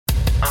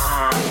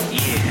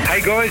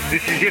Hey guys,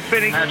 this is Jeff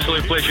Benning.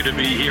 Absolute pleasure to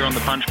be here on the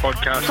Punch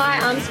Podcast. Hi,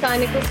 I'm Sky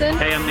Nicholson.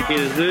 Hey, I'm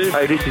Nikita Zoo.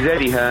 Hey, this is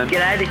Eddie Hearn.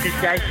 G'day, this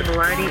is Jason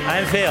Maloney.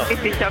 I'm Phil. This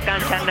is Shotgun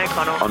Shannon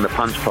O'Connell. On the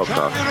Punch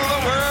Podcast.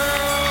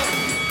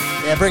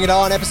 Yeah, bring it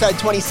on. Episode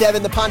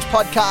 27, the Punch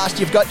Podcast.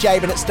 You've got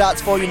Jabe and it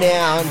starts for you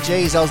now. And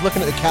geez, I was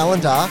looking at the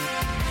calendar.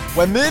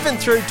 We're moving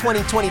through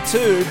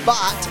 2022,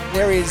 but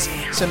there is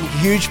some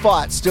huge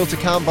fights still to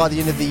come by the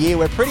end of the year.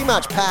 We're pretty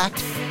much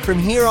packed. From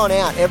here on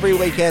out, every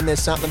weekend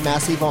there's something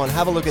massive on.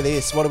 Have a look at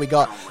this. What do we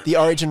got? The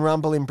Origin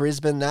Rumble in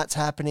Brisbane, that's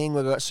happening.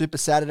 We've got Super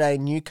Saturday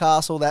in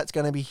Newcastle, that's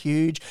going to be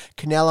huge.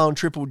 Canelo and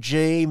Triple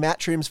G.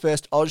 Matchroom's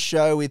first Oz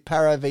show with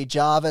Paro v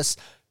Jarvis.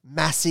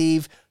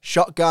 Massive.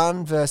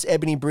 Shotgun versus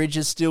Ebony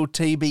Bridges, still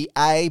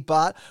TBA,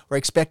 but we're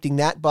expecting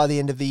that by the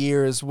end of the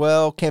year as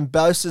well.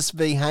 Cambosis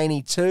v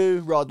Haney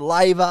 2, Rod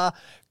Laver.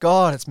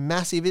 God, it's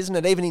massive, isn't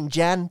it? Even in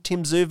Jan,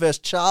 Tim Tszyu versus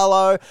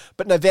Charlo.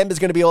 But November's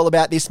going to be all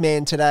about this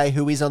man today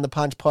who is on the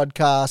Punch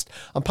Podcast.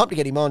 I'm pumped to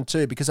get him on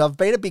too because I've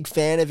been a big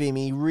fan of him.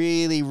 He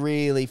really,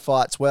 really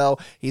fights well.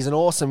 He's an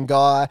awesome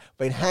guy.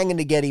 Been hanging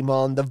to get him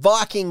on. The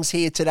Vikings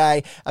here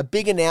today. A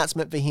big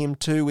announcement for him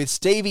too with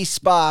Stevie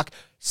Spark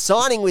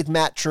signing with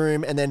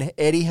Matchroom and then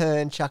Eddie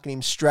Hearn chucking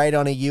him straight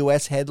on a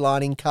US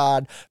headlining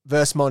card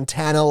versus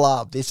Montana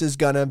Love. This is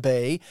going to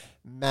be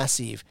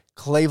massive.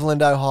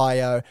 Cleveland,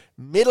 Ohio,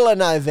 middle of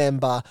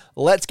November.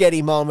 Let's get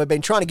him on. We've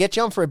been trying to get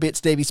you on for a bit,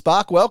 Stevie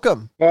Spark.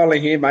 Welcome. Finally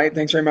here, mate.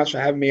 Thanks very much for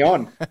having me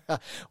on.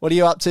 What are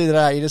you up to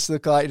today? You just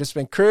look like you've just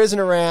been cruising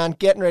around,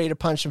 getting ready to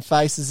punch some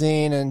faces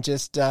in and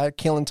just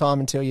killing time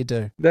until you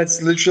do.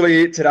 That's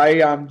literally it today.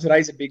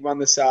 Today's a big one,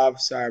 the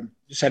Sav. So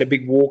just had a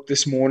big walk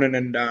this morning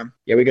and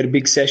we got a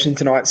big session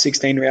tonight,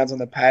 16 rounds on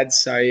the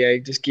pads. So yeah,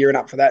 just gearing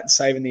up for that and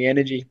saving the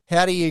energy.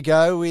 How do you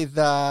go with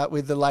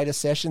the later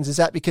sessions? Is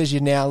that because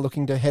you're now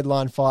looking to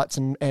headline fights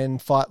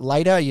and fight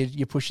later?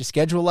 You push your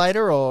schedule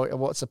later or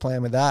what's the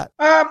plan with that?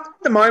 At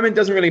the moment, it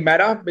doesn't really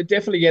matter, but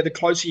definitely, the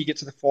closer you get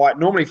to the fight,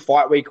 normally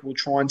fight week we'll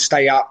try and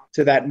stay up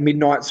to that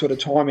midnight sort of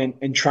time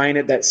and train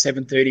at that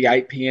 7:30,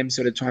 8 p.m.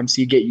 sort of time so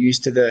you get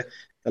used to the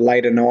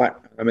later night.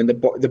 I mean, the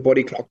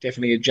body clock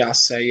definitely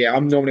adjusts. So, yeah,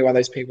 I'm normally one of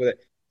those people that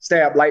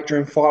stay up late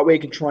during fight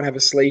week and try and have a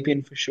sleep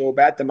in for sure.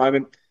 But at the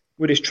moment,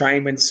 we just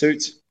train when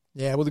suits.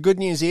 Yeah, well, the good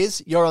news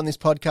is you're on this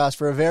podcast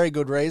for a very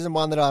good reason,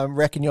 one that I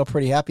reckon you're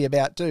pretty happy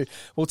about too.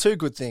 Well, two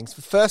good things.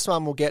 The first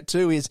one we'll get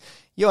to is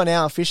you are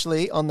now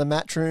officially on the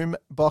Matchroom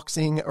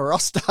boxing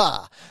roster.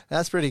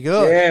 That's pretty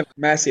good. Yeah,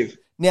 massive.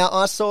 Now,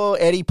 I saw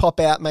Eddie pop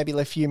out maybe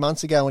a few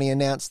months ago when he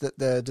announced that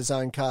the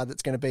DAZN card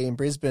that's going to be in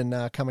Brisbane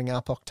coming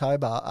up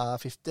October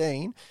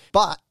 15.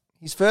 But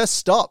his first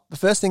stop, the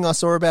first thing I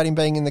saw about him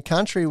being in the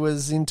country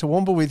was in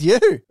Toowoomba with you.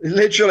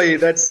 Literally,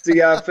 that's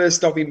the first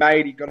stop he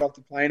made. He got off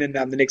the plane and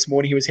the next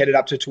morning he was headed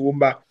up to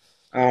Toowoomba.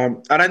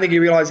 I don't think he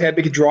realised how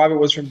big a drive it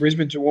was from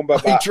Brisbane to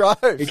Toowoomba, but he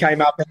drove. He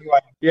came up anyway.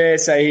 Yeah,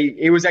 so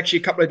it was actually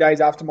a couple of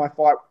days after my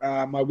fight,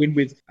 my win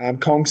with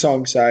Kong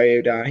Song. So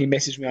he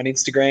messaged me on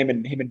Instagram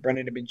and him and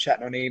Brendan have been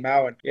chatting on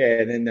email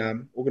and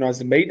then organised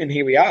the meeting and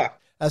here we are.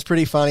 That's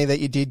pretty funny that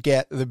you did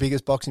get the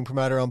biggest boxing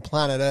promoter on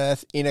planet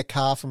Earth in a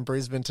car from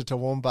Brisbane to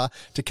Toowoomba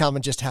to come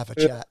and just have a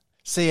chat.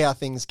 See how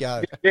things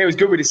go. Yeah, it was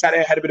good. We just sat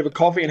there, had a bit of a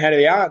coffee and had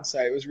a yarn,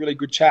 so it was a really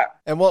good chat.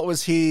 And what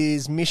was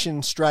his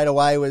mission straight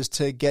away was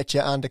to get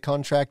you under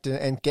contract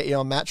and get you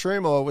on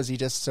Matchroom, or was he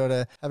just sort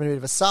of having a bit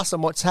of a suss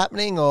on what's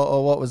happening,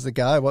 or what was the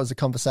go? What was the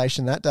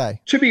conversation that day?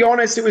 To be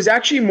honest, it was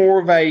actually more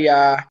of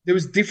there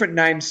was different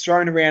names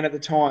thrown around at the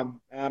time.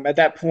 At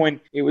that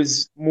point, it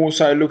was more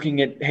so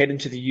looking at heading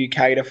to the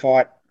UK to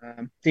fight.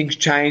 Things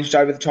changed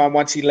over the time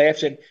once he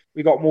left and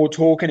we got more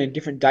talking and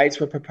different dates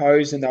were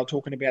proposed and they were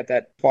talking about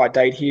that fight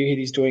date here.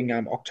 He's doing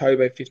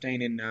October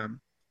 15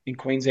 in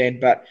Queensland,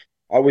 but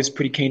I was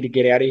pretty keen to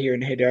get out of here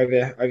and head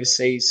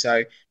overseas.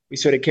 So we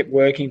sort of kept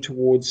working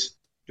towards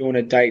doing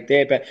a date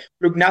there. But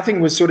look,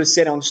 nothing was sort of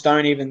set on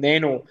stone even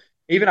then or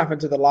even up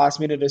until the last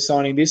minute of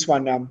signing this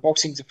one.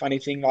 Boxing's a funny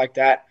thing like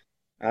that.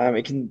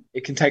 It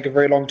can take a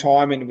very long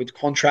time and with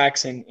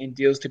contracts and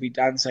deals to be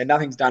done. So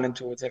nothing's done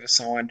until it's ever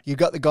signed. You've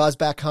got the guys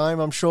back home.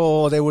 I'm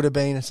sure there would have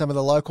been some of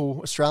the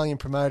local Australian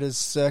promoters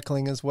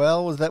circling as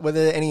well. Were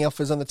there any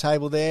offers on the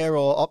table there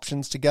or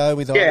options to go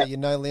with either your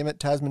No Limit,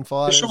 Tasman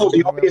fighters? For sure,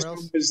 the obvious one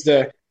was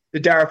the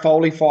Dara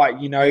Foley fight,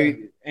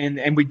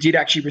 and we did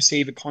actually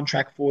receive a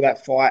contract for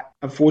that fight.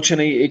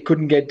 Unfortunately, it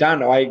couldn't get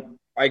done. I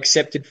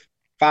accepted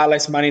far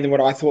less money than what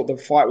I thought the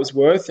fight was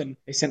worth and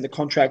they sent the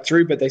contract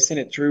through, but they sent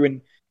it through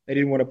and they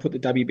didn't want to put the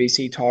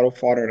WBC title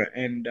fight on it.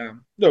 And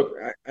look,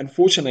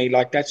 unfortunately,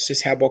 that's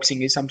just how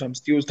boxing is. Sometimes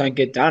deals don't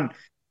get done.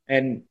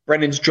 And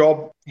Brendan's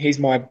job, he's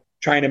my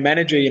trainer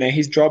manager,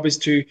 his job is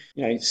to,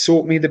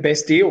 sort me the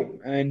best deal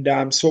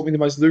and sort me the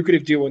most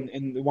lucrative deal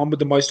and the one with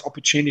the most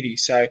opportunity.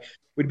 So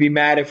we'd be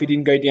mad if we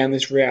didn't go down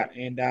this route.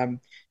 And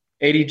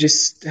Eddie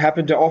just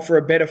happened to offer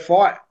a better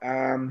fight.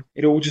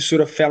 It all just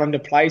sort of fell into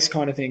place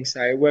kind of thing.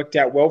 So it worked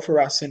out well for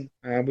us, and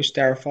wish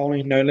Darragh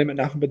Foley no limit,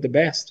 nothing but the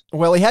best.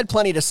 Well, he had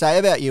plenty to say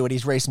about you at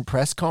his recent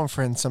press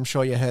conference. I'm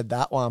sure you heard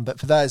that one. But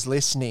for those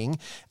listening,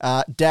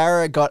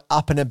 Darragh got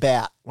up and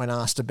about when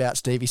asked about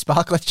Stevie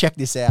Spark. Let's check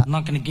this out. I'm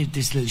not going to give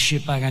this little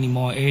shitbag any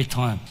more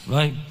airtime,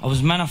 right? I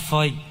was meant to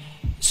fight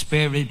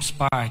Spare Rib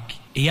Spark.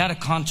 He had a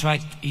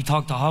contract, he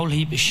talked a whole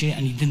heap of shit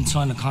and he didn't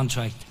sign a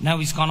contract. Now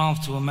he's gone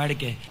off to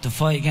America to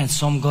fight against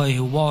some guy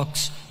who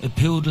walks a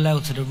poodle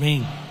out to the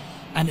ring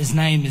and his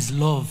name is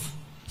Love.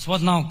 So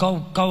what now,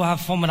 go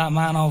have fun with that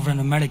man over in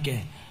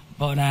America.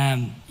 But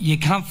you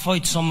can't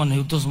fight someone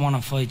who doesn't want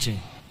to fight you.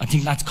 I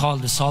think that's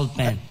called assault,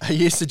 man. Are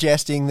you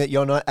suggesting that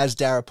you're not, as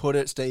Darragh put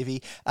it,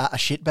 Stevie, a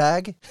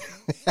shitbag?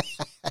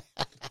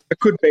 It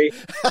could be.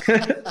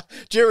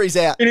 Jury's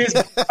out. It is.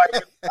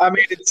 I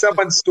mean, it's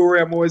someone's story.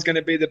 I'm always going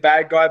to be the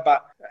bad guy,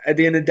 but at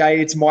the end of the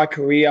day, it's my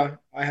career.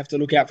 I have to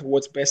look out for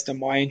what's best in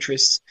my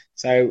interests.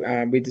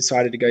 So we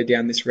decided to go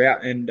down this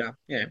route and,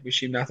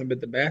 wish him nothing but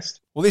the best.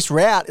 Well, this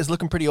route is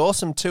looking pretty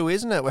awesome too,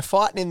 isn't it? We're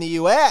fighting in the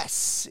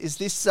US. Is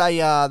this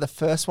the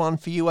first one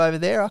for you over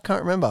there? I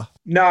can't remember.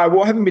 No,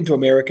 well, I haven't been to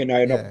America,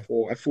 not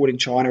before. I fought in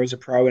China as a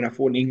pro and I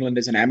fought in England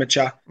as an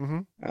amateur.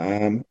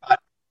 Mm-hmm. But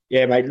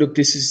yeah, mate, look,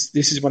 this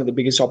is one of the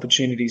biggest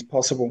opportunities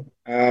possible.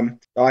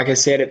 Like I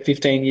said, at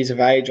 15 years of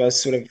age, I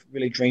sort of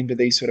really dreamed of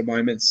these sort of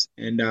moments.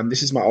 And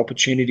this is my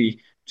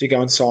opportunity to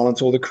go and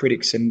silence all the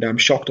critics and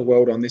shock the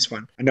world on this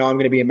one. I know I'm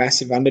going to be a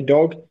massive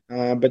underdog,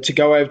 but to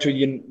go over to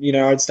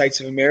United States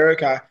of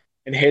America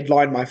and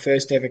headline my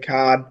first ever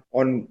card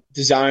on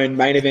DAZN,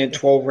 main event,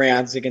 12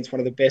 rounds against one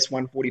of the best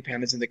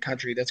 140-pounders in the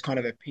country, that's kind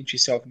of a pinch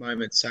yourself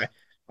moment. So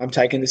I'm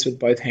taking this with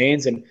both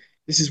hands, and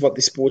this is what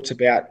the sport's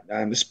about,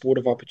 the sport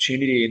of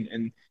opportunity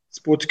and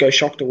sport to go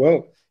shock the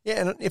world. Yeah,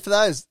 and if for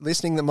those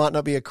listening that might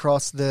not be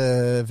across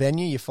the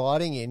venue you're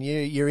fighting in,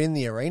 you're in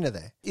the arena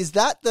there. Is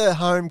that the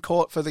home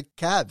court for the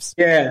Cavs?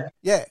 Yeah.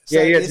 Yeah.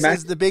 So yeah, this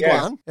is the big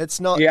one. It's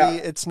not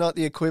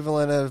the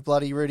equivalent of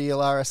bloody Rudy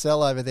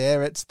RSL over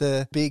there. It's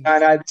the big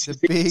this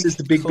is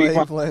the big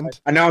Cleveland. One.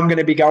 I know I'm going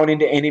to be going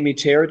into enemy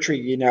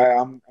territory.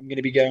 I'm going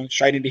to be going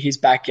straight into his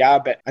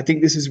backyard, but I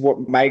think this is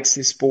what makes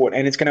this sport,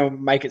 and it's going to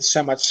make it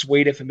so much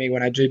sweeter for me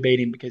when I do beat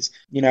him because,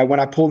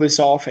 when I pull this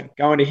off and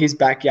go into his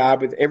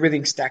backyard with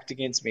everything stacked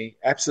against me,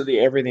 absolutely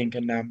everything.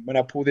 And when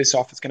I pull this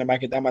off, it's going to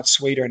make it that much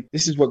sweeter. And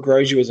this is what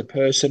grows you as a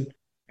person.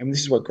 And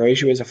this is what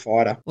grows you as a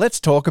fighter. Let's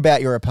talk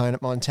about your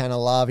opponent, Montana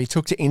Love. He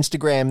took to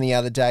Instagram the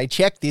other day.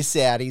 Check this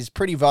out. He's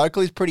pretty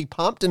vocal. He's pretty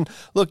pumped. And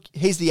look,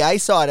 he's the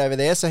A-side over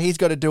there, so he's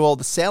got to do all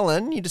the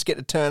selling. You just get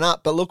to turn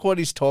up. But look what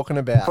he's talking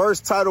about.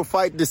 First title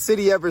fight the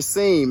city ever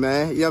seen,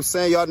 man. You know what I'm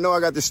saying? Y'all know I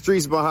got the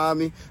streets behind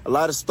me. A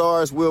lot of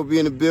stars will be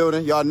in the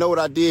building. Y'all know what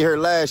I did here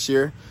last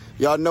year.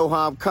 Y'all know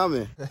how I'm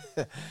coming.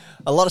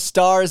 A lot of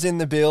stars in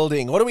the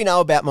building. What do we know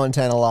about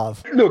Montana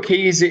Love? Look,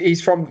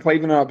 he's from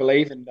Cleveland, I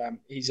believe, and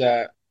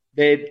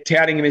they're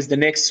touting him as the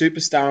next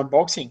superstar in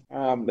boxing.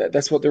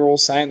 That's what they're all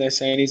saying. They're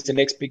saying he's the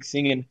next big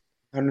thing in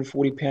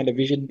 140-pound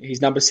division.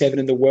 He's number 7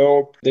 in the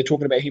world. They're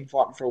talking about him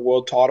fighting for a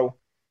world title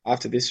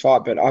after this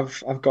fight, but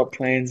I've got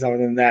plans other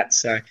than that.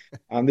 So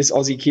this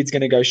Aussie kid's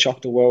going to go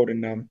shock the world,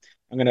 and I'm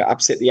going to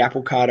upset the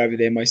apple cart over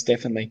there most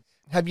definitely.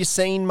 Have you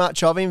seen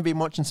much of him? Been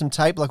watching some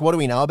tape? Like, what do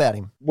we know about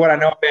him? What I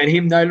know about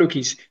him, though, look,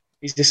 he's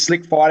a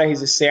slick fighter.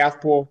 He's a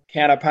southpaw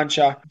counter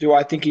puncher. Do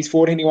I think he's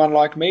fought anyone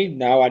like me?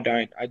 No, I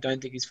don't. I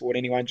don't think he's fought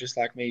anyone just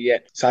like me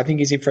yet. So I think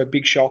he's in for a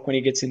big shock when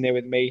he gets in there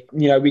with me.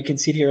 We can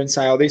sit here and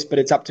say all this, but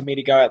it's up to me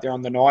to go out there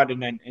on the night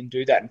and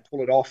do that and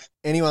pull it off.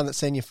 Anyone that's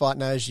seen you fight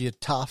knows you're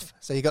tough.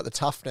 So you got the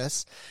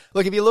toughness.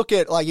 Look, if you look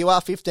at, you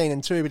are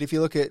 15-2, but if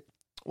you look at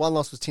one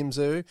loss was Tim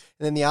Tszyu, and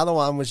then the other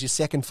one was your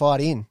second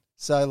fight in.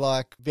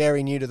 So,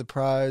 very new to the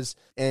pros,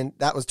 and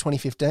that was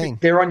 2015.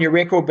 They're on your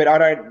record, but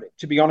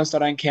to be honest, I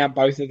don't count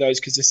both of those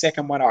because the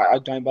second one, I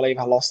don't believe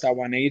I lost that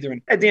one either.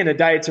 And at the end of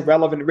the day, it's a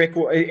relevant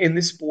record. In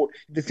this sport,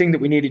 the thing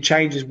that we need to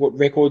change is what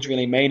records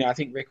really mean. I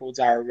think records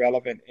are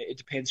irrelevant. It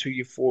depends who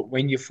you fought,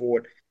 when you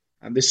fought.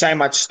 There's so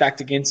much stacked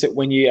against it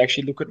when you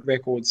actually look at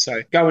records.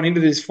 So going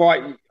into this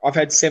fight, I've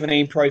had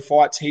 17 pro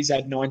fights. He's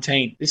had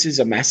 19. This is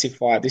a massive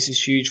fight. This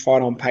is huge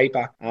fight on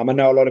paper. I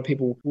know a lot of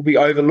people will be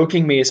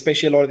overlooking me,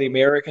 especially a lot of the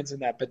Americans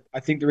and that, but I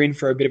think they're in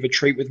for a bit of a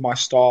treat with my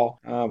style.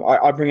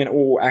 I bring an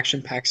all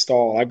action-packed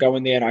style. I go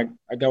in there and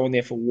I go in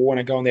there for war and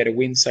I go in there to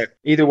win. So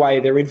either way,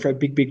 they're in for a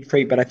big, big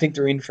treat, but I think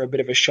they're in for a bit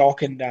of a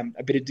shock and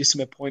a bit of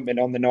disappointment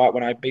on the night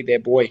when I beat their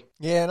boy.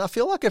 Yeah, and I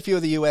feel like a few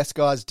of the US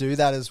guys do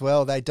that as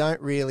well. They don't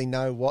really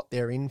know what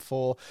they're in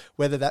for,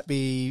 whether that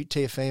be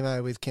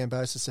Teofimo with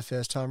Kambosos the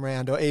first time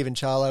round or even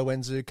Charlo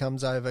when Tszyu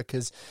comes over,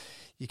 because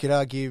you could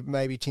argue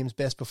maybe Tim's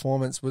best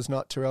performance was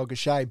not Terrell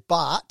Gaucher,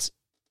 but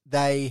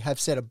they have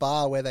set a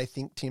bar where they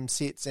think Tim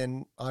sits,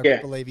 and I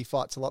believe he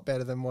fights a lot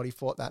better than what he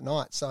fought that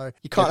night. So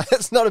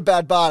it's not a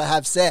bad bar to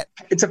have set.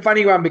 It's a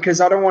funny one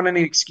because I don't want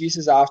any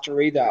excuses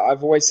after either.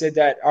 I've always said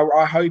that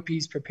I hope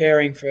he's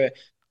preparing for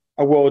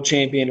a world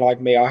champion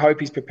like me. I hope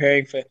he's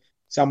preparing for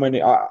someone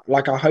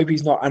I hope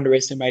he's not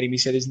underestimating me.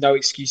 So there's no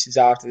excuses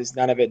after. There's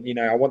none of it.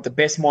 I want the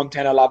best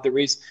Montana Love there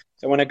is.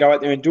 So when I go out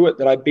there and do it,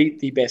 that I beat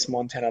the best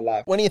Montana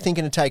Love. When are you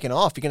thinking of taking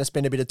off? You're going to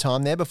spend a bit of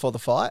time there before the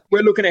fight?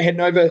 We're looking at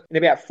heading over in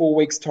about 4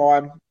 weeks'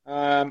 time,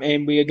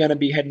 and we are going to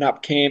be heading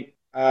up camp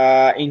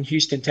in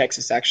Houston,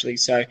 Texas, actually.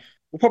 So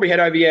we'll probably head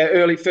over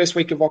early first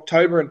week of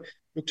October and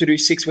look to do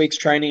 6 weeks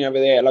training over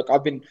there. Like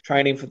I've been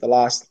training for the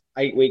last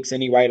 8 weeks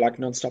anyway, like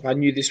nonstop. I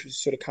knew this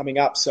was sort of coming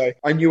up, so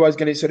I knew I was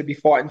going to sort of be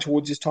fighting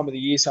towards this time of the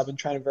year. So I've been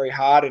training very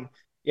hard, and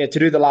to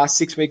do the last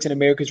 6 weeks in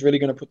America is really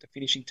going to put the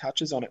finishing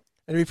touches on it.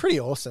 It'd be pretty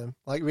awesome.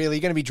 Like, really,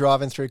 you're going to be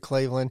driving through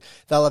Cleveland.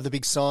 They'll have the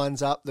big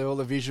signs up there, all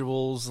the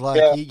visuals.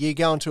 Like, you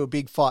go into a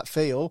big fight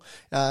feel.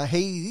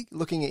 He,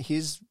 looking at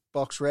his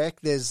box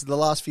rec, there's the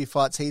last few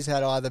fights he's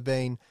had either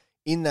been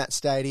in that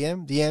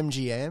stadium, the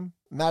MGM,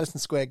 Madison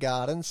Square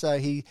Garden. So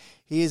he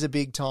is a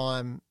big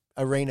time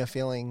arena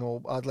feeling,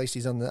 or at least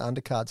he's on the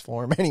undercards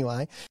for him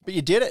anyway. But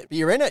you did it.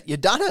 You're in it. You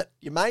done it.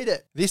 You made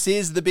it. This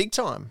is the big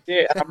time.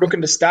 Yeah, I'm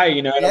looking to stay,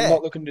 and I'm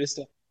not looking to just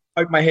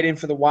poke my head in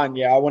for the one.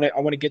 I want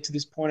to get to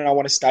this point and I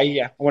want to stay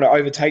here. I want to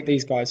overtake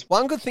these guys.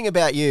 One good thing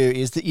about you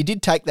is that you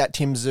did take that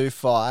Tim Tszyu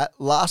fight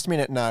last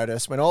minute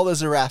notice when all the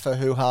Zarafa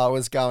hoo-ha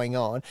was going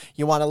on.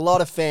 You won a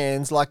lot of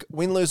fans, like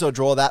win, lose or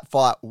draw, that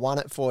fight won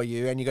it for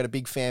you, and you got a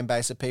big fan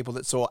base of people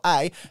that saw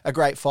a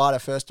great fighter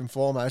first and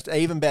foremost, an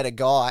even better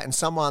guy, and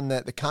someone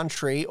that the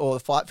country or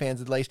the fight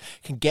fans at least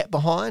can get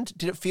behind.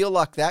 Did it feel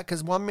like that?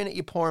 Because 1 minute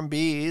you're pouring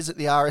beers at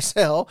the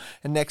RSL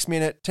and next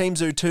minute Team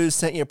Tszyu 2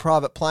 sent you a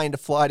private plane to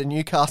fly to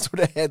Newcastle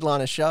to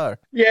headline a show.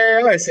 Yeah,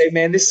 like I say,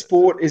 man, this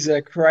sport is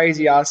a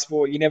crazy-ass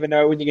sport. You never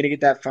know when you're going to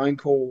get that phone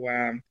call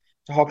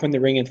to hop in the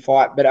ring and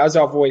fight. But as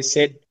I've always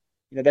said,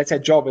 that's our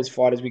job as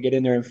fighters. We get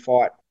in there and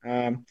fight.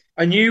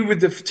 I knew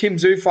with the Tim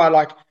Tszyu fight,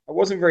 like, I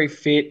wasn't very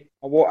fit.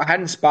 I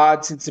hadn't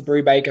sparred since the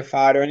Brew Baker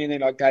fight or anything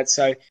like that.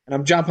 So, and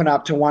I'm jumping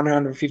up to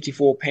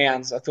 154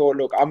 pounds. I thought,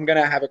 look, I'm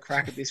going to have a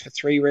crack at this for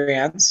 3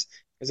 rounds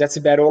because that's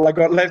about all I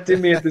got left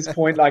in me at this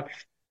point.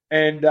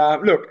 And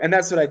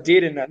that's what I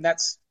did. And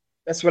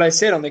that's what I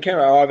said on the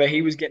camera. Either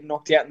he was getting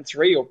knocked out in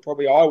 3 or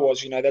probably I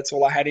was. That's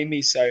all I had in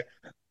me. So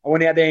I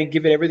went out there and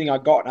give it everything I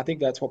got. And I think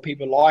that's what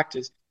people liked,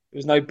 is there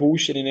was no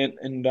bullshit in it.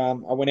 And I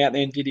went out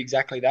there and did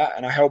exactly that.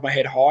 And I held my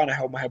head high and I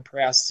held my head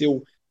proud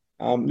still.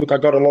 I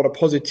got a lot of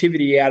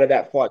positivity out of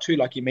that fight too.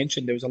 Like you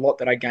mentioned, there was a lot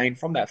that I gained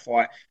from that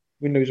fight,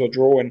 win, lose or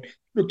draw. And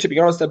look, to be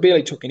honest, I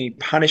barely took any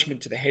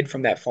punishment to the head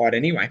from that fight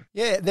anyway.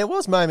 Yeah, there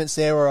was moments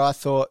there where I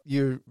thought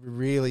you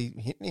really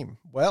hitting him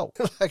well.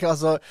 Like I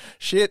was like,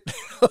 shit.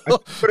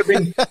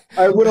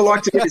 I would have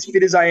liked to be as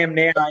fit as I am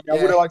now. I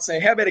would have liked to say,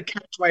 how about a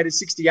catch weight of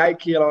 68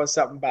 kilo or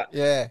something? But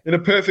in a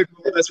perfect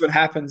world, that's what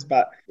happens.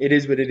 But it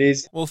is what it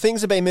is. Well,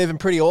 things have been moving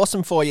pretty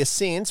awesome for you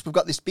since. We've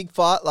got this big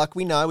fight, like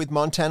we know, with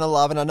Montana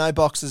Love. And I know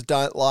boxers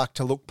don't like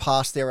to look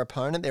past their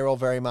opponent. They're all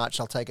very much,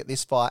 I'll take it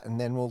this fight and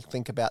then we'll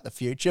think about the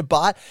future.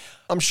 But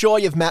I'm sure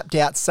you've mapped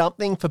out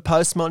something for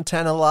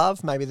post-Montana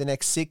Love, maybe the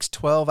next 6,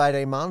 12,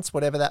 18 months,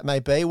 whatever that may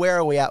be. Where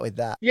are we at with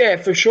that? Yeah,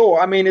 for sure.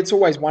 I mean, it's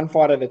always one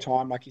fight at a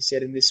time, like you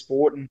said, in this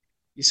sport, and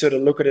you sort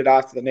of look at it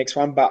after the next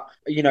one. But,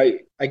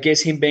 I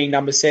guess him being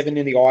number 7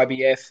 in the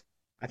IBF,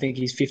 I think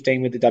he's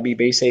 15 with the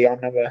WBC. I'm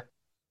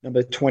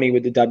number 20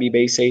 with the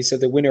WBC. So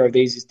the winner of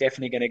these is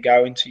definitely going to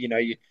go into,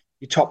 your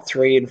top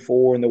 3 and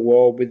 4 in the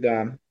world with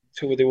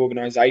 2 of the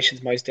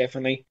organisations, most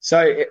definitely.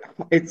 So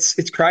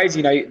it's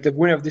crazy. The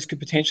winner of this could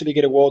potentially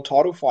get a world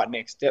title fight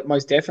next.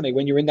 Most definitely.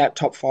 When you're in that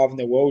top 5 in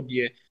the world,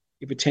 you're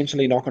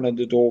potentially knocking on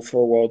the door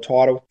for a world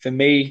title. For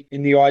me,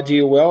 in the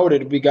ideal world,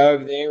 it'd be go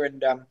over there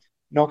and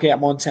knock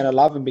out Montana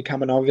Love and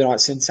become an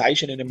overnight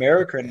sensation in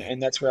America,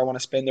 and that's where I want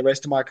to spend the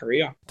rest of my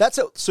career. That's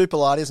at super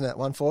light, isn't it?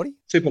 140?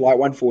 Super light,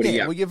 140,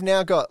 yeah. Well, you've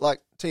now got,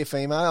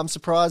 Teofimo. I'm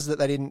surprised that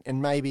they didn't, and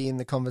maybe in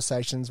the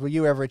conversations, were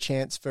you ever a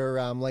chance for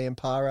Liam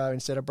Paro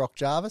instead of Brock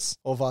Jarvis,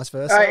 or vice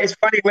versa? It's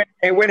funny,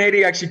 when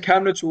Eddie actually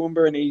came to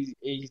Toowoomba and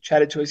he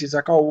chatted to us, he's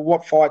like, oh, well,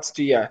 what fights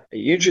are you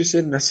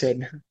interested in? I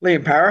said,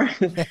 Liam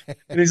Paro.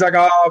 And he's like,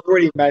 oh, I've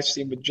already matched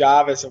him with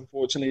Jarvis,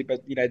 unfortunately,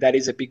 but, that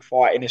is a big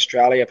fight in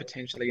Australia,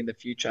 potentially in the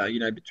future,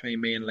 between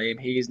me and Liam.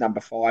 He is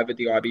number 5 at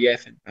the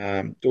IBF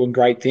and doing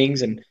great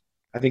things, and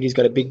I think he's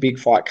got a big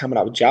fight coming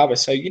up with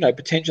Jarvis. So,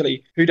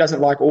 potentially, who doesn't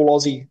like all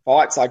Aussie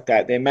fights like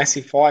that? They're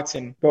massive fights,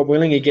 and God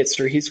willing, he gets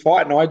through his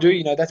fight, and I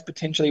do. That's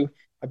potentially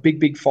a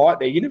big fight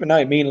there. You never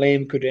know. Me and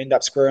Liam could end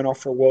up squaring off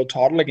for a world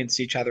title against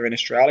each other in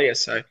Australia.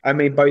 So, I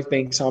mean, both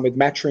being signed with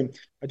Matchroom,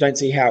 I don't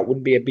see how it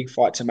wouldn't be a big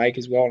fight to make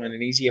as well, and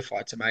an easier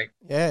fight to make.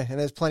 Yeah, and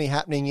there's plenty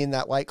happening in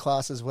that weight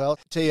class as well.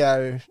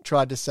 Tio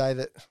tried to say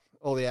that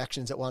all the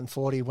actions at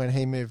 140 when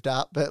he moved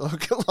up, but look,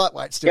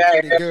 lightweight's still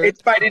pretty good.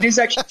 It is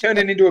actually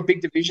turning into a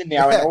big division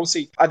now. And also,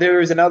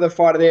 there is another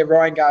fighter there,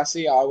 Ryan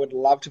Garcia. I would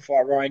love to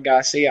fight Ryan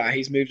Garcia.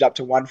 He's moved up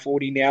to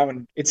 140 now,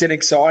 and it's an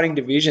exciting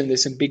division.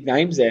 There's some big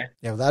names there.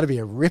 Yeah, well, that'd be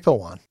a ripper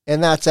one.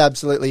 And that's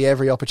absolutely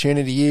every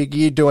opportunity.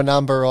 You do a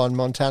number on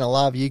Montana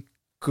Love, you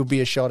could be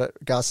a shot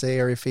at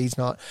Garcia if he's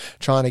not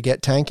trying to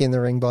get Tank in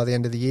the ring by the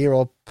end of the year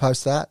or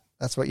post that.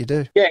 That's what you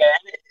do. Yeah,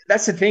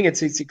 that's the thing.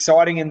 It's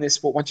exciting in this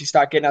sport. Once you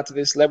start getting up to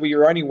this level,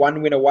 you're only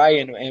one win away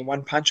and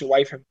one punch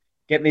away from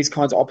getting these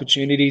kinds of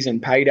opportunities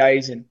and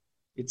paydays. And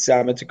it's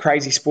a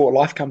crazy sport.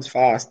 Life comes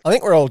fast. I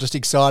think we're all just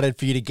excited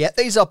for you to get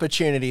these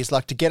opportunities,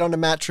 like to get onto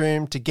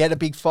Matchroom, to get a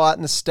big fight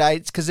in the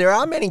States, because there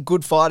are many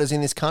good fighters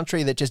in this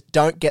country that just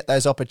don't get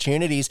those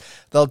opportunities.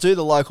 They'll do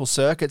the local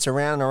circuits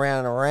around and around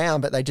and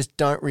around, but they just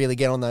don't really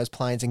get on those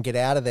planes and get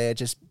out of there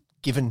just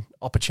given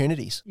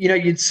opportunities.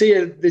 You'd see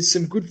there's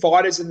some good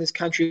fighters in this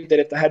country that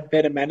if they had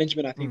better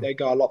management, I think they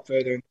go a lot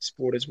further in the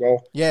sport as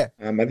well. Yeah.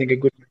 I think a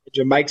good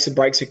manager makes and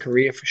breaks a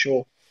career for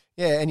sure.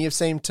 Yeah, and you've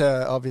seemed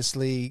to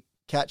obviously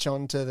catch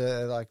on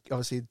to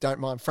obviously don't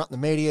mind fronting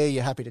the media,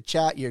 you're happy to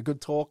chat, you're a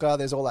good talker,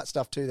 there's all that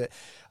stuff too that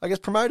I guess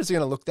promoters are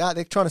going to look at.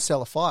 They're trying to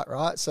sell a fight,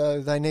 right?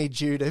 So they need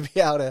you to be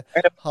able to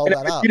hold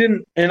that up.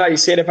 And like you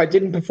said, if I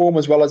didn't perform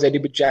as well as I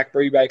did with Jack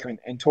Brubaker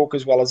and talk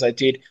as well as I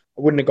did,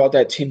 I wouldn't have got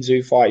that Tim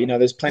Tszyu fight.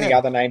 There's plenty of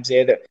other names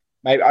there that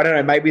maybe, I don't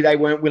know, maybe they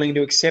weren't willing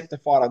to accept the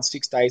fight on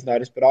 6 days'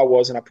 notice, but I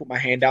was, and I put my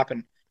hand up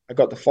and I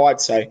got the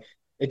fight. So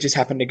it just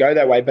happened to go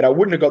that way. But I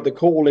wouldn't have got the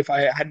call if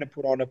I hadn't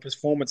put on a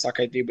performance like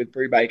I did with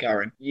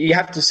Brubaker. And you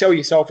have to sell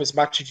yourself as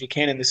much as you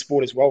can in the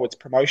sport as well. It's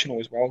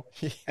promotional as well.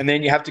 And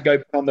then you have to go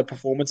put on the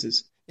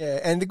performances. Yeah,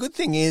 and the good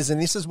thing is,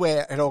 and this is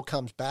where it all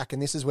comes back,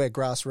 and this is where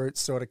grassroots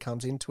sort of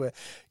comes into it,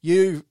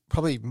 you,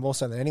 probably more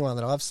so than anyone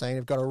that I've seen,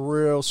 have got a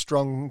real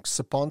strong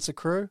sponsor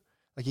crew.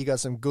 Like you got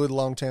some good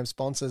long-term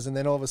sponsors, and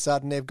then all of a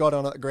sudden they've got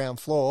on at the ground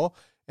floor,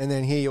 and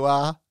then here you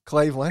are,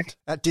 Cleveland,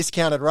 at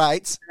discounted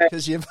rates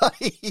because you're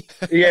buddy.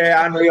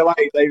 Yeah, unreal.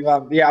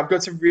 I've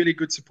got some really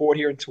good support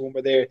here in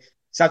Toowoomba. They're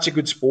such a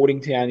good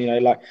sporting town.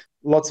 Like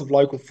lots of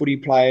local footy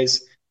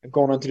players have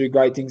gone on to do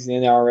great things in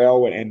the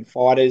NRL and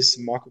fighters,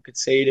 Michael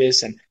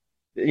Katsidis, and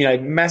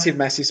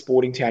massive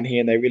sporting town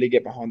here, and they really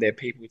get behind their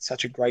people. It's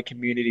such a great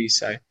community,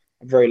 so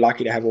I'm very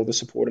lucky to have all the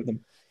support of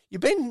them.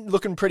 You've been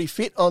looking pretty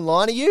fit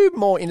online. Are you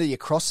more into your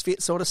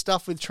CrossFit sort of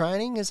stuff with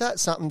training? Is that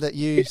something that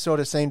you sort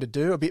of seem to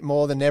do a bit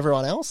more than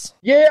everyone else?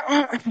 Yeah,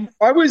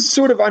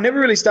 I never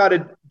really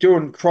started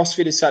doing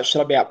CrossFit as such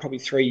till about probably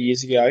 3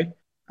 years ago.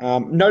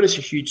 Notice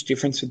a huge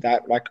difference with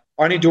that. Like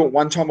I only do it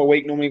one time a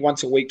week, normally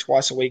once a week,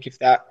 twice a week, if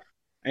that.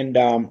 And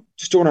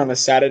just doing it on a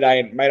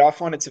Saturday. And mate, I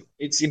find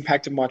it's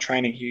impacted my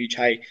training huge.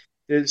 Hey,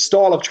 the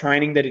style of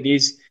training that it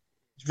is,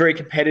 it's very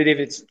competitive.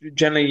 It's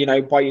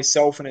generally, by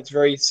yourself, and it's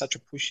very such a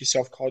push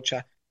yourself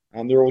culture.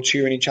 They're all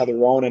cheering each other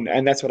on,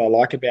 and that's what I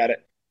like about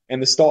it.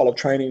 And the style of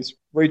training is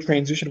very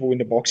transitionable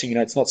into boxing.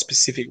 It's not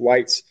specific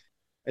weights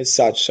as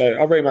such.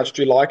 So I very much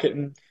do like it,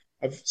 and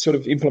I've sort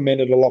of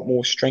implemented a lot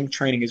more strength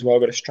training as well.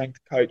 I've got a strength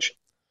coach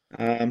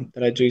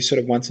that I do sort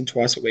of once and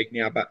twice a week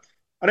now. But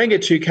I don't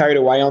get too carried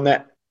away on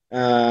that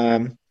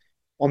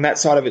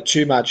side of it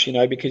too much,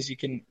 because you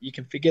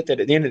can forget that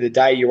at the end of the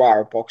day you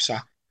are a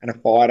boxer and a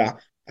fighter.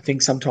 I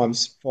think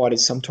sometimes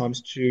fighters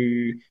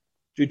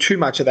do too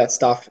much of that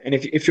stuff. And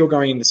if you're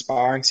going into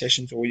sparring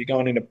sessions, or you're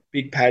going into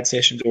big pad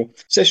sessions, or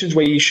sessions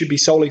where you should be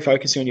solely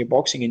focusing on your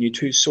boxing, and you're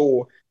too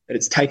sore, that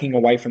it's taking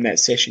away from that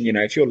session.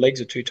 If your legs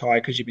are too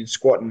tired because you've been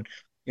squatting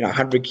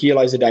 100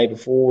 kilos a day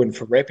before and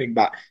for repping,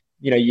 but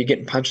you're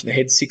getting punched in the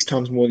head 6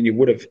 times more than you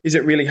would have. Is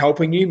it really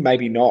helping you?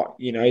 Maybe not,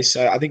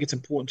 So I think it's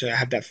important to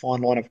have that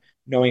fine line of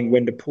knowing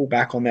when to pull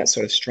back on that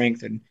sort of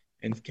strength and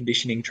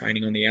conditioning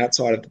training on the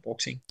outside of the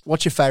boxing.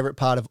 What's your favourite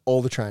part of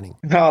all the training?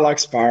 I like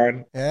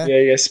sparring.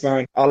 Yeah,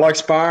 sparring. I like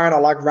sparring. I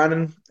like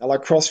running. I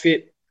like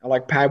CrossFit. I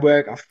like pad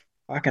work. I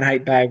fucking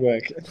hate bag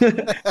work.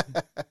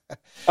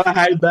 I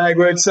hate bag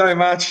work so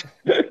much.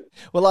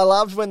 Well, I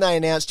loved when they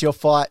announced your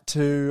fight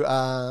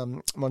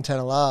to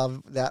Montana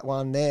Love, that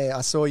one there.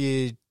 I saw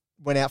you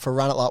went out for a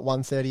run at like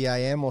 1:30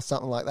 a.m. or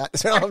something like that.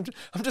 So I'm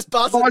just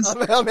buzzing.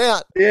 I'm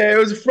out. Yeah, it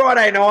was a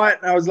Friday night,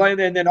 and I was laying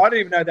there, and then I didn't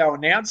even know they were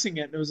announcing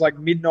it. It was like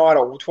midnight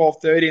or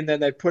 12:30, and then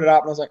they put it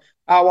up, and I was like,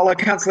 oh, well, I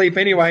can't sleep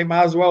anyway,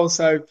 might as well.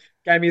 So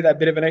gave me that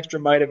bit of an extra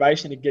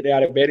motivation to get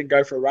out of bed and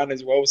go for a run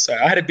as well. So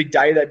I had a big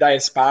day that day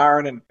of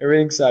sparring and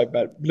everything,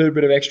 but a little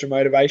bit of extra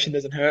motivation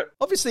doesn't hurt.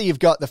 Obviously, you've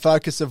got the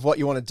focus of what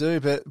you want to do,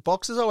 but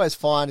boxers always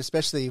find,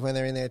 especially when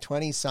they're in their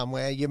 20s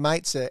somewhere, your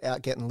mates are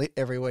out getting lit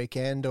every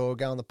weekend or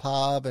going to the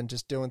pub and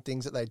just doing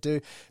things that they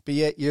do, but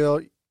yet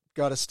you've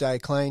got to stay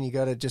clean. You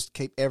got to just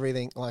keep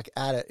everything like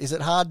at it. Is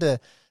it hard to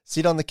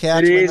sit on the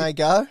couch when they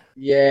go?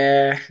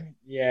 Yeah.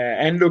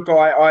 And look,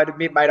 I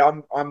admit, mate,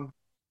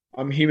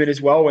 I'm human as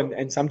well,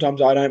 and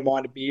sometimes I don't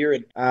mind a beer.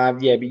 And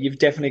but you've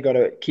definitely got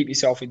to keep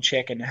yourself in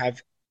check and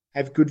have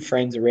good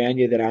friends around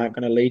you that aren't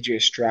going to lead you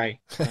astray.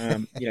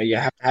 You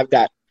have to have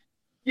that.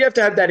 You have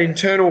to have that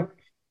internal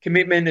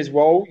commitment as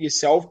well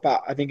yourself.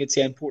 But I think it's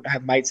important to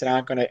have mates that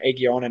aren't going to egg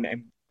you on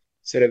and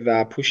sort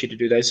of push you to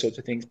do those sorts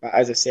of things. But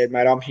as I said,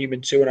 mate, I'm human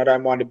too, and I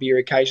don't mind a beer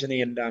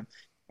occasionally. And I'm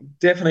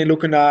definitely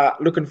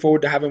looking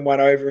forward to having one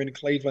over in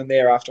Cleveland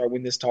there after I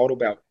win this title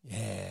belt.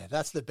 Yeah,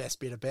 that's the best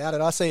bit about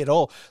it. I see it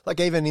all. Like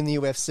even in the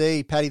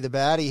UFC, Paddy the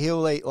Baddie,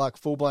 he'll eat like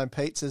full-blown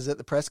pizzas at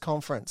the press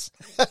conference.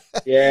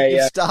 Yeah, You've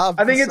yeah. starved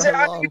I think for it's so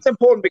I long. think it's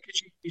important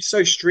because you're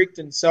so strict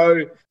and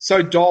so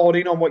dialed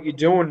in on what you're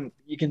doing.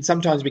 You can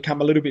sometimes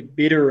become a little bit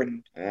bitter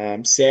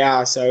and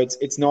sour. So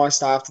it's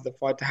nice after the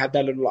fight to have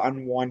that little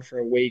unwind for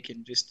a week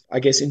and just, I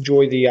guess,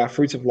 enjoy the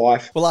fruits of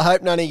life. Well, I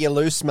hope none of your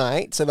loose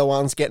mates are the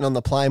ones getting on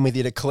the plane with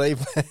you to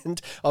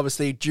Cleveland.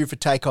 Obviously due for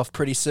takeoff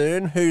pretty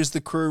soon. Who's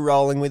the crew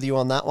rolling with you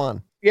on that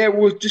one? Yeah,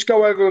 we'll just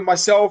go over with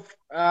myself,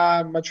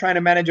 my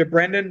trainer manager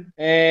Brendan,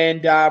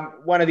 and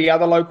one of the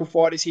other local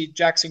fighters here,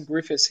 Jackson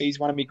Griffiths. He's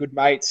one of my good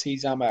mates.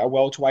 He's a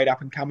welterweight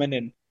up and coming,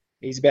 and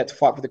he's about to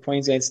fight for the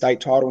Queensland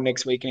state title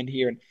next weekend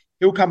here. And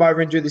he'll come over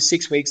and do the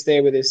 6 weeks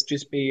there with us.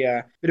 Just be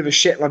a bit of a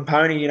Shetland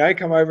pony,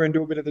 come over and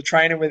do a bit of the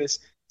training with us.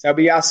 So it'll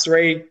be us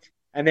three.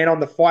 And then on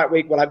the fight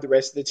week, we'll have the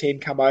rest of the team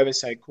come over.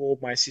 So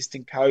Corb, my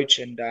assistant coach,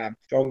 and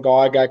John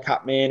Geiger,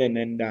 Cutman, and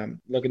then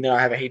look, and then I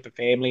have a heap of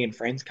family and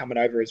friends coming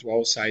over as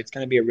well. So it's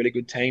going to be a really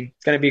good team.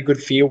 It's going to be a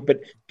good field.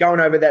 But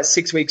going over that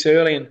 6 weeks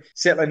early and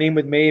settling in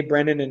with me,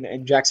 Brendan,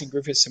 and Jackson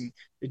Griffiths, and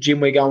the gym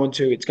we're going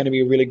to, it's going to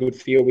be a really good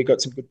field. We've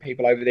got some good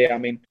people over there. I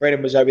mean,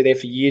 Brendan was over there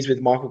for years with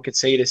Michael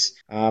Katsidis.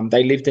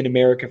 They lived in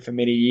America for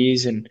many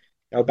years and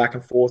they were back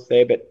and forth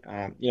there. But,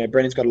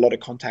 Brendan's got a lot of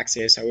contacts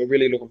there. So we're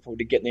really looking forward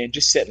to getting there and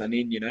just settling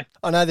in.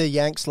 I know the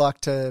Yanks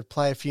like to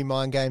play a few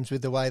mind games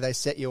with the way they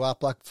set you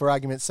up. Like, for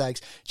argument's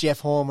sakes, Jeff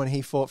Horn, when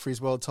he fought for his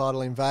world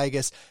title in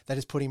Vegas, they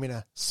just put him in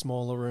a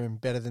smaller room,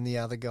 better than the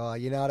other guy.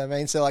 You know what I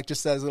mean? So, like,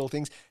 just those little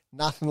things.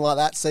 Nothing like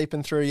that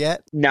seeping through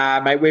yet? Nah,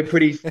 mate, we're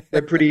pretty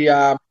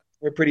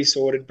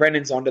sorted.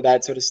 Brendan's onto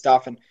that sort of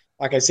stuff. And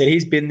like I said,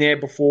 he's been there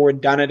before and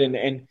done it.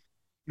 And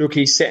look,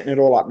 he's setting it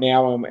all up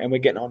now and we're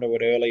getting onto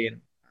it early.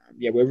 And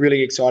we're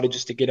really excited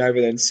just to get over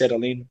there and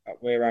settle in. But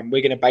we're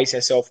going to base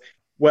ourselves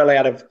well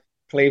out of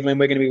Cleveland.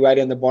 We're going to be way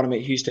down the bottom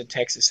at Houston,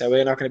 Texas. So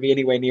we're not going to be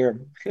anywhere near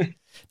them.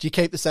 Do you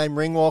keep the same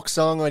ring walk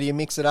song or do you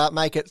mix it up,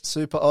 make it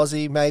super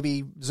Aussie,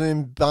 maybe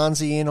zoom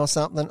Barnesy in or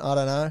something? I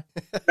don't know.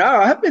 No,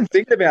 I have been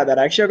thinking about that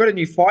actually. I've got a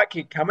new fight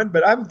kick coming,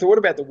 but I haven't thought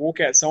about the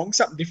walkout song.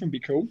 Something different would be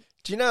cool.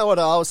 Do you know what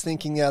I was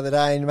thinking the other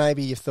day, and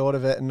maybe you've thought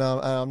of it, and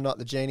I'm not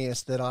the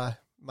genius that I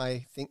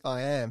may think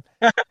I am,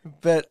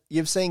 but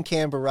you've seen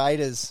Canberra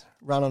Raiders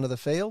run onto the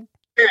field?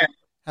 Yeah.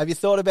 Have you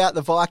thought about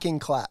the Viking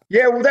clap?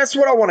 Yeah, well, that's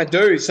what I want to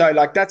do. So,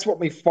 that's what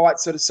my fight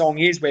sort of song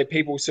is, where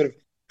people sort of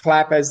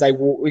clap as they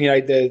walk,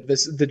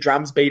 the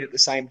drums beat at the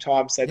same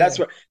time. So that's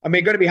what, it's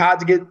going to be hard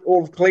to get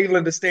all of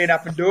Cleveland to stand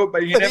up and do it,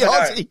 but you never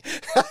know.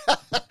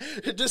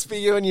 It'd just be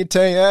you and your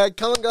team.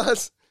 Come on,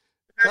 guys.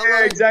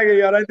 Yeah,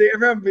 exactly. I don't think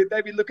everyone,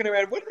 they'd be looking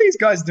around, what are these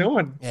guys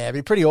doing? Yeah, it'd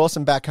be pretty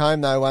awesome back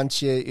home, though,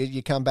 once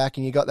you come back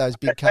and you got those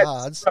big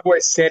cards. I've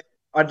always said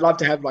I'd love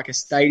to have like a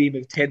stadium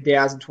of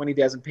 10,000,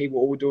 20,000 people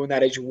all doing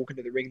that as you walk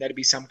into the ring. That'd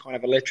be some kind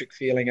of electric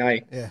feeling,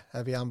 eh? Yeah,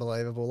 that'd be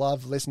unbelievable.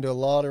 I've listened to a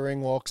lot of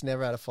ring walks,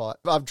 never had a fight.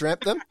 I've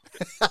dreamt them.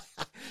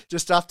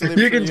 Just after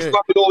you can come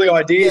up with all the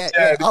ideas.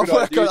 Yeah.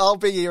 I'll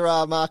be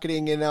your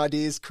marketing and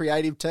ideas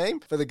creative team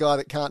for the guy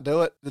that can't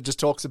do it, that just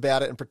talks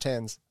about it and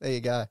pretends. There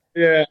you go.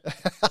 Yeah.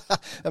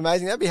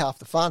 Amazing. That'd be half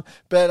the fun.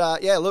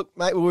 But look,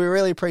 mate, we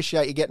really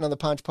appreciate you getting on the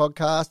Punch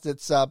podcast.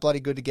 It's bloody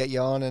good to get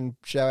you on and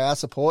show our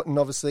support, and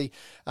obviously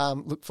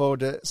look forward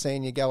to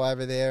seeing you go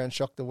over there and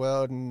shock the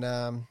world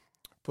and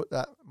put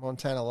that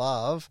Montana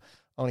love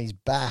on his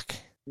back.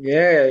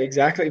 Yeah,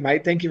 exactly,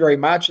 mate. Thank you very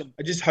much. And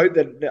I just hope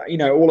that,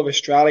 all of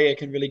Australia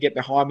can really get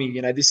behind me.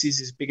 This is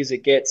as big as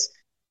it gets.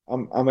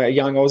 I'm a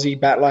young Aussie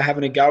battler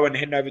having a go and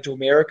heading over to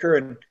America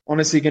and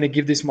honestly going to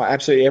give this my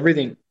absolute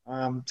everything.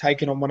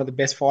 Taking on one of the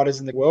best fighters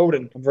in the world,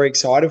 and I'm very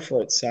excited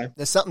for it. So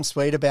there's something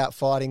sweet about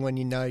fighting when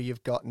you know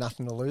you've got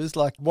nothing to lose,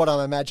 like what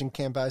I imagine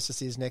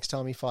Kambosos is next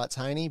time he fights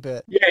Haney.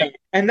 But yeah,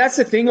 and that's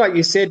the thing, like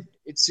you said,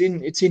 it's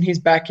in his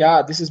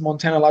backyard. This is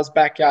Montana Love's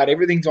backyard.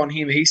 Everything's on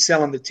him. He's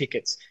selling the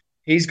tickets.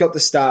 He's got the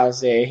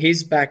stars there.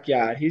 His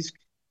backyard. It's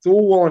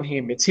all on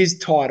him. It's his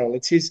title.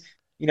 It's his.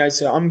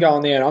 So I'm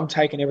going there and I'm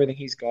taking everything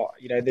he's got.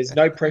 There's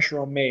no pressure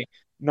on me,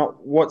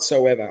 not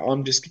whatsoever.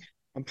 I'm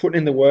putting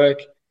in the work.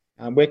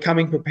 We're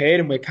coming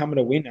prepared and we're coming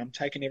to win. I'm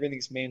taking everything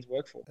this man's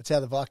work for. That's how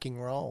the Viking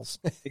rolls.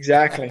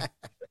 Exactly.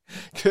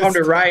 Time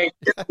to raid.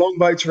 Get the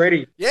longboats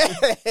ready. Yeah.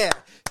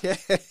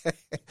 I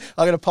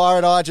got a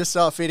pirate eye just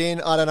so I fit in.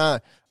 I don't know.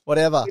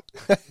 Whatever.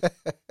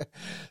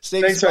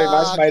 Stevie Thanks very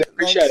much, mate.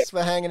 Appreciate it. Thanks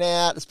for hanging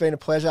out. It's been a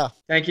pleasure.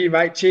 Thank you,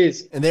 mate.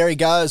 Cheers. And there he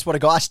goes. What a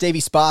guy. Stevie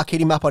Spark. Hit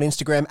him up on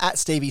Instagram at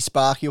Stevie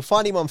Spark. You'll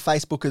find him on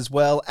Facebook as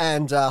well.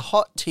 And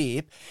hot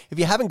tip, if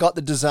you haven't got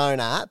the DAZN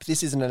app,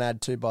 this isn't an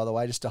ad too, by the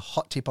way, just a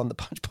hot tip on the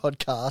Punch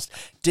podcast,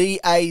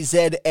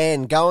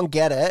 DAZN. Go and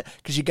get it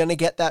because you're going to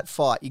get that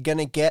fight. You're going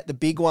to get the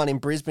big one in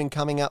Brisbane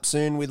coming up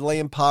soon with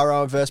Liam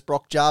Paro versus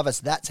Brock Jarvis.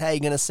 That's how you're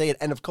going to see it.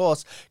 And, of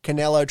course,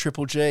 Canelo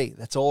Triple G.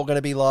 That's all going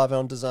to be live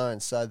on DAZN.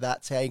 So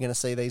that's how you're going to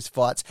see these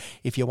fights.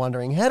 If you're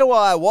wondering, how do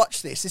I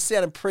watch this? This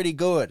sounded pretty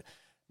good.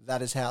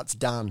 That is how it's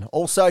done.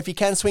 Also, if you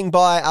can swing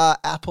by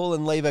Apple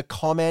and leave a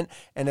comment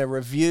and a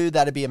review,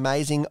 that'd be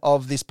amazing,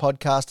 of this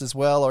podcast as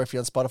well. Or if you're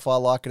on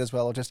Spotify, like it as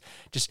well. Or just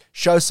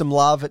show some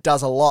love. It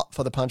does a lot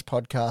for the Punch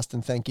Podcast,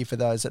 and thank you for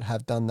those that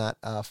have done that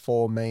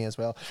for me as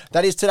well.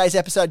 That is today's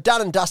episode done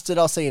and dusted.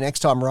 I'll see you next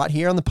time right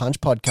here on the Punch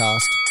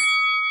Podcast.